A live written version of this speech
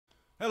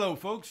Hello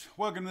folks,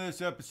 welcome to this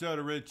episode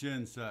of Rich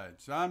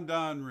Insights. I'm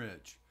Don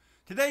Rich.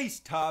 Today's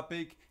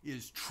topic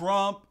is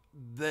Trump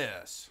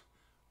this.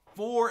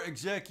 4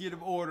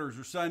 executive orders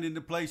were signed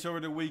into place over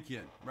the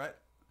weekend, right?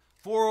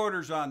 4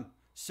 orders on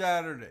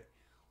Saturday.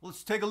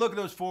 Let's take a look at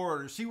those 4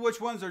 orders, see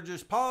which ones are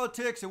just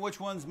politics and which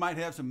ones might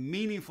have some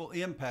meaningful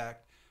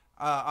impact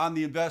on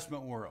the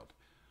investment world.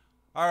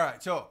 All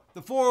right, so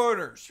the 4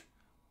 orders.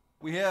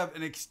 We have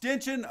an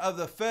extension of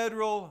the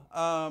federal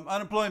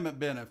unemployment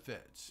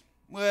benefits.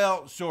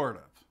 Well, sort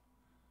of.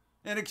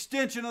 An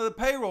extension of the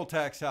payroll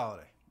tax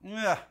holiday.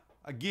 Yeah,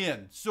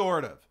 again,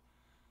 sort of.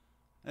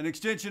 An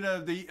extension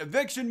of the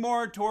eviction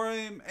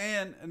moratorium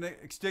and an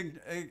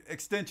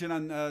extension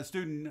on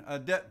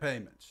student debt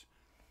payments.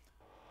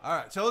 All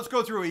right, so let's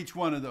go through each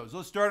one of those.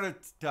 Let's start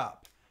at the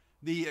top.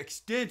 The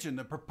extension,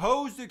 the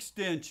proposed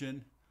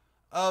extension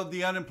of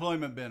the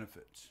unemployment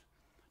benefits.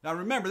 Now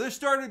remember, this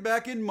started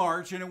back in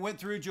March and it went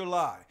through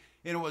July.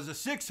 And it was a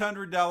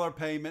 $600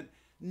 payment.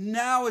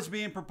 Now it's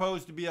being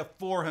proposed to be a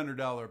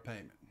 $400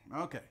 payment.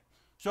 Okay,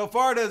 so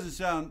far it doesn't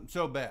sound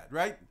so bad,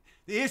 right?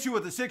 The issue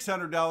with the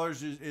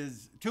 $600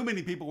 is too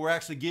many people were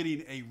actually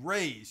getting a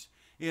raise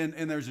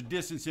and there's a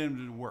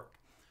disincentive to work.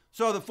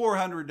 So the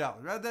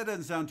 $400, right? That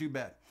doesn't sound too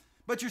bad.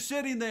 But you're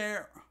sitting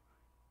there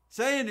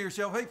saying to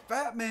yourself, hey,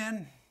 fat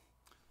man,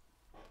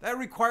 that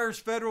requires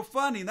federal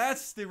funding.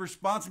 That's the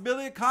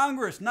responsibility of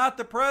Congress, not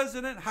the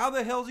president. How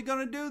the hell is he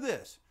going to do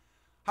this?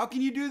 How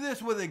can you do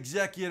this with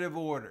executive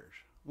orders?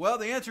 Well,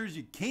 the answer is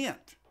you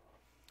can't,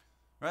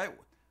 right?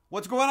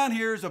 What's going on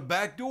here is a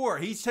backdoor.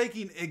 He's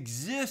taking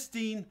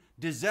existing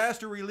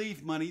disaster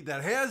relief money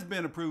that has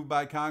been approved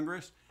by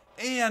Congress,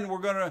 and we're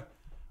going to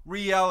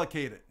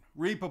reallocate it,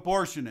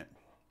 reproportion it.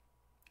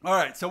 All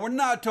right, so we're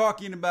not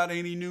talking about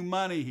any new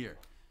money here.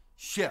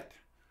 Shit.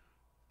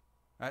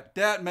 Right,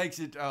 that makes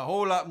it a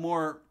whole lot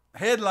more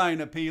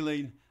headline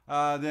appealing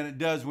than it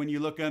does when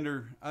you look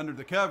under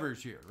the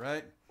covers here,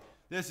 right?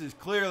 This is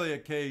clearly a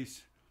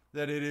case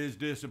that it is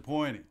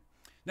disappointing.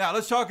 Now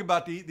let's talk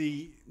about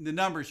the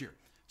numbers here.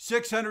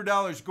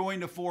 $600 going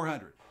to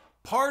 $400.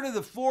 Part of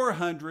the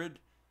 $400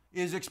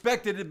 is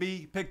expected to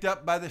be picked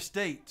up by the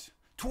states.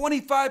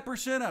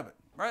 25% of it,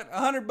 right?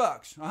 $100.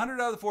 $100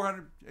 out of the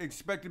 $400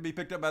 expected to be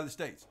picked up by the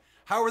states.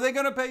 How are they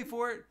going to pay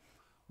for it?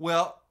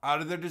 Well,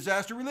 out of their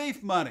disaster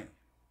relief money.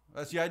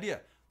 That's the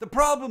idea. The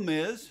problem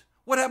is,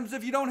 what happens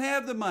if you don't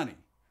have the money,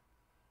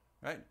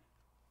 right?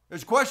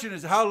 There's a question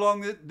as to how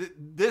long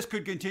this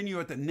could continue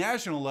at the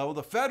national level,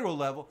 the federal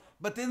level,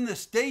 but then the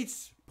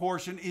states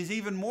portion is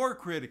even more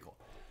critical.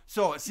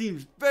 So it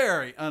seems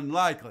very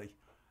unlikely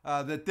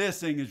that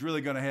this thing is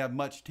really going to have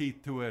much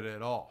teeth to it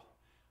at all.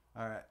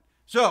 All right.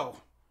 So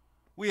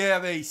we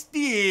have a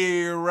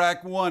steer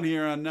rack 1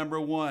 here on number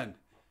 1,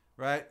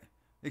 right?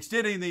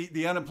 Extending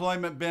the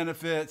unemployment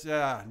benefits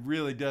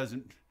really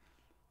doesn't,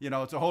 you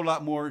know, it's a whole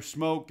lot more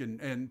smoke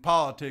and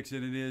politics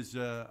than it is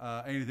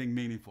anything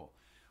meaningful.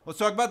 Let's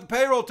talk about the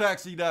payroll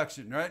tax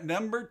deduction, right?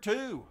 Number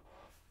 2.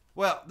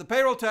 Well, the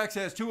payroll tax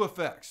has 2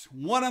 effects,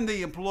 one on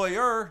the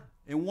employer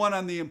and one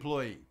on the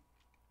employee.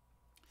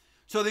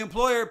 So the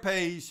employer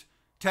pays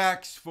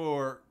tax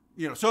for,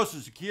 you know, Social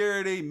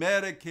Security,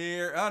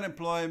 Medicare,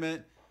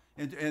 unemployment,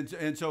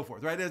 and so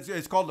forth, right?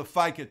 It's called the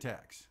FICA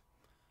tax.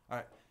 All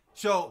right.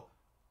 So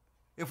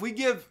if we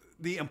give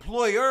the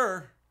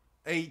employer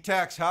a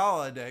tax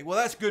holiday, well,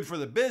 that's good for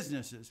the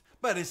businesses,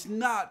 but it's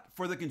not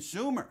for the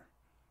consumer.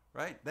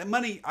 Right? That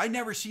money, I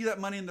never see that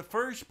money in the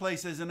first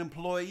place as an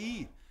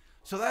employee.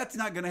 So that's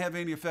not going to have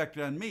any effect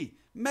on me.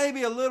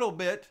 Maybe a little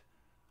bit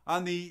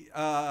on the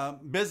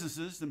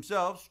businesses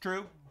themselves.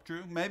 True.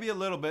 Maybe a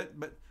little bit,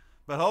 but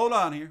hold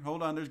on here.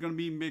 Hold on. There's going to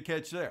be a big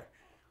catch there.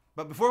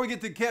 But before we get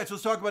to the catch,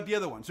 let's talk about the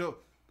other one. So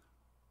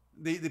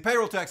the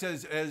payroll tax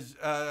has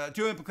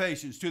 2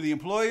 implications, to the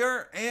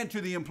employer and to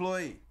the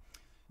employee.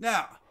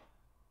 Now,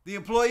 the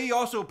employee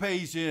also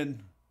pays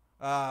in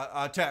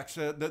tax,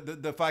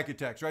 the FICA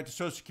tax, right? The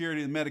Social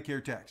Security and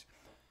Medicare tax.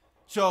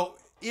 So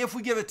if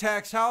we give a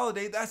tax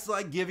holiday, that's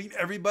like giving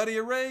everybody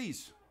a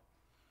raise.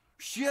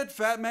 Shit,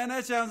 fat man,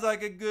 that sounds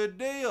like a good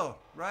deal,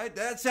 right?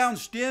 That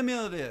sounds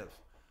stimulative.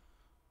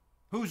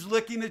 Who's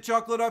licking the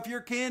chocolate off your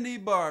candy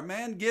bar,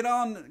 man? Get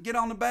on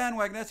the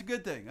bandwagon. That's a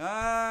good thing.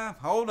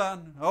 Hold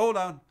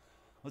on.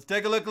 Let's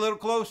take a look a little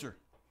closer.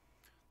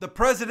 The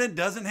president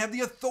doesn't have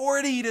the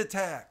authority to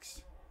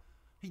tax.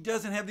 He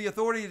doesn't have the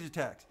authority to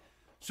tax.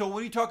 So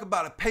when you talk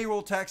about a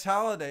payroll tax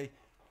holiday,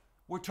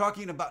 we're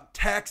talking about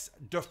tax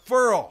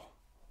deferral,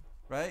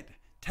 right?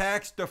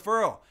 Tax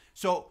deferral.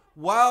 So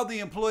while the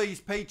employee's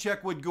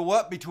paycheck would go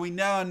up between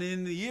now and the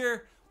end of the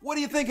year, what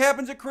do you think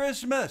happens at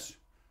Christmas?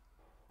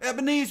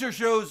 Ebenezer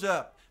shows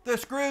up, the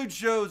Scrooge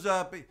shows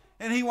up,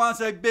 and he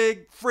wants a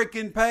big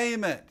freaking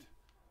payment.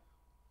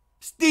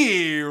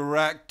 Steer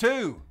rack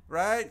 2,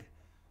 right?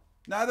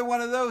 Neither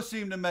one of those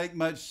seem to make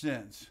much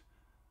sense.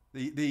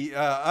 The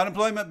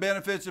unemployment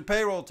benefits, the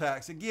payroll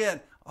tax.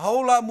 Again, a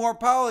whole lot more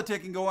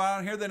politicking going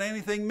on here than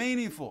anything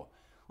meaningful.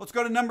 Let's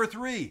go to number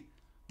 3,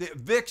 the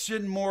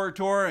eviction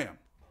moratorium.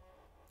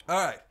 All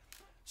right.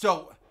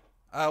 So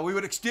We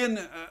would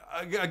extend,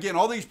 again,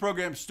 all these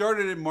programs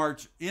started in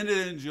March,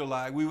 ended in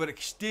July. We would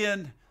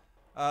extend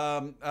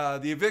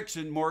the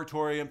eviction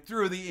moratorium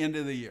through the end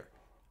of the year.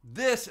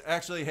 This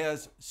actually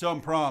has some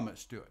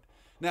promise to it.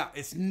 Now,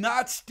 it's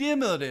not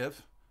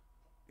stimulative.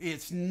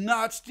 It's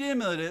not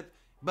stimulative,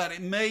 but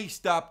it may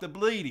stop the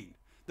bleeding.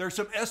 There are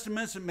some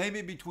estimates that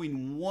maybe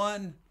between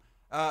 1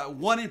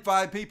 in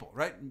 5 people,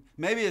 right?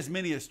 Maybe as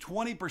many as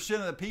 20%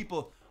 of the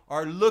people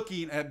are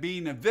looking at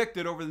being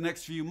evicted over the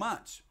next few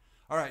months.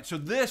 All right, so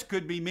this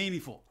could be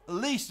meaningful, at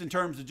least in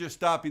terms of just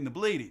stopping the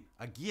bleeding.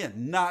 Again,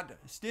 not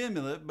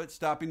stimulative, but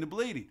stopping the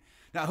bleeding.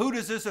 Now, who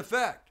does this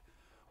affect?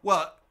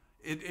 Well,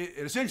 it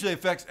essentially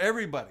affects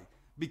everybody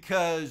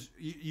because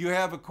you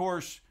have, of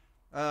course,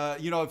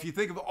 if you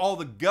think of all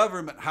the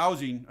government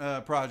housing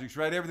projects,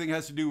 right? Everything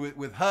has to do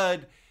with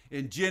HUD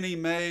and Ginnie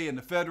Mae and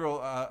the federal,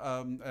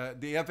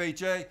 the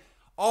FHA.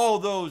 All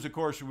those, of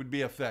course, would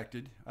be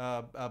affected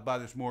by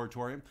this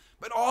moratorium.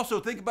 But also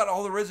think about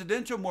all the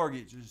residential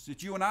mortgages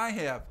that you and I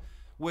have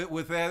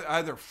with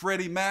either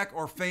Freddie Mac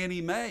or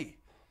Fannie Mae.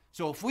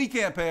 So if we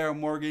can't pay our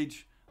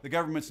mortgage, the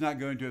government's not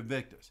going to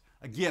evict us.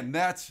 Again,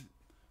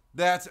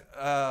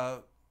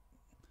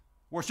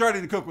 we're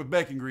starting to cook with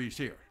bacon grease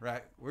here,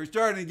 right? We're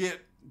starting to get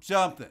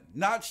something,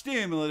 not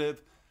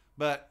stimulative,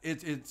 but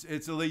it's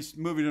at least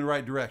moving in the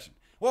right direction.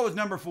 What was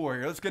number 4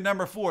 here? Let's get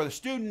number 4, the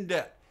student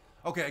debt.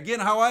 Okay, again,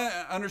 how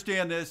I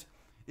understand this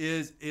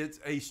is it's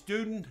a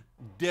student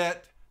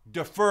debt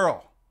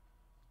deferral,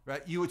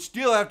 right? You would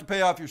still have to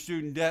pay off your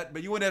student debt,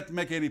 but you wouldn't have to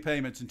make any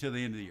payments until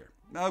the end of the year.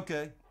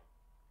 Okay.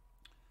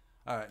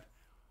 All right.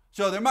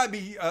 So there might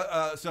be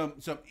some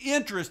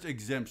interest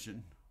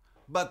exemption,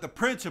 but the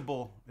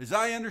principle, as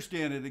I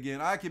understand it,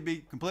 again, I could be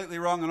completely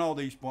wrong on all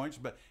these points,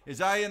 but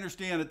as I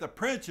understand it, the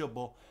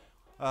principal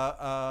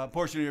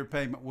portion of your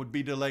payment would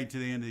be delayed to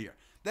the end of the year.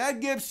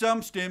 That gives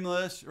some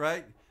stimulus,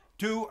 right,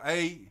 to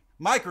a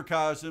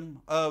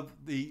microcosm of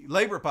the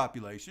labor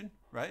population,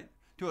 right,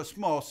 to a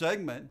small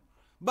segment,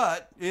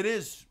 but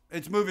it's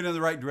moving in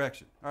the right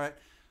direction, all right?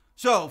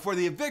 So for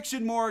the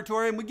eviction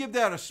moratorium, we give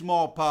that a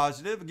small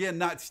positive. Again,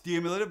 not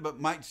stimulative, but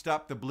might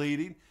stop the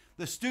bleeding.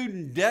 The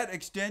student debt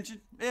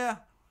extension, yeah,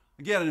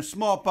 again, a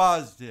small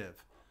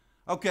positive.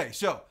 Okay,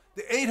 so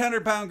the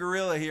 800-pound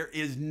gorilla here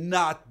is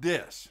not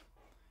this.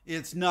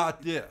 It's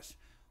not this.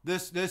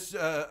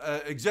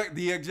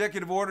 The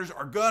executive orders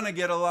are going to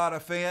get a lot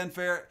of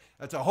fanfare.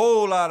 It's a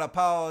whole lot of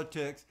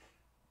politics,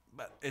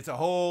 but it's a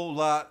whole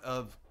lot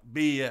of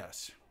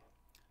BS.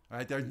 All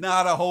right? There's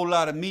not a whole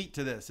lot of meat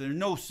to this. There's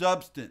no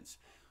substance.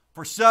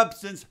 For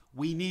substance,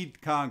 we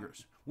need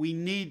Congress. We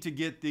need to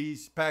get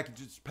these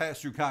packages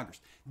passed through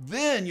Congress.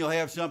 Then you'll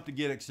have something to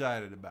get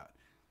excited about.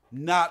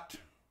 Not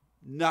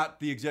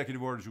the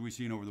executive orders we've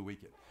seen over the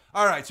weekend.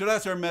 All right, so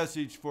that's our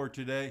message for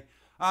today.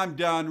 I'm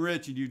Don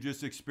Rich, and you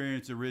just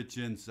experienced a rich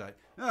insight.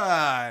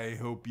 I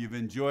hope you've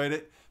enjoyed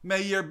it.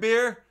 May your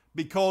beer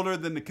be colder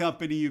than the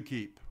company you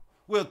keep.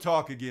 We'll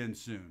talk again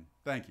soon.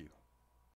 Thank you.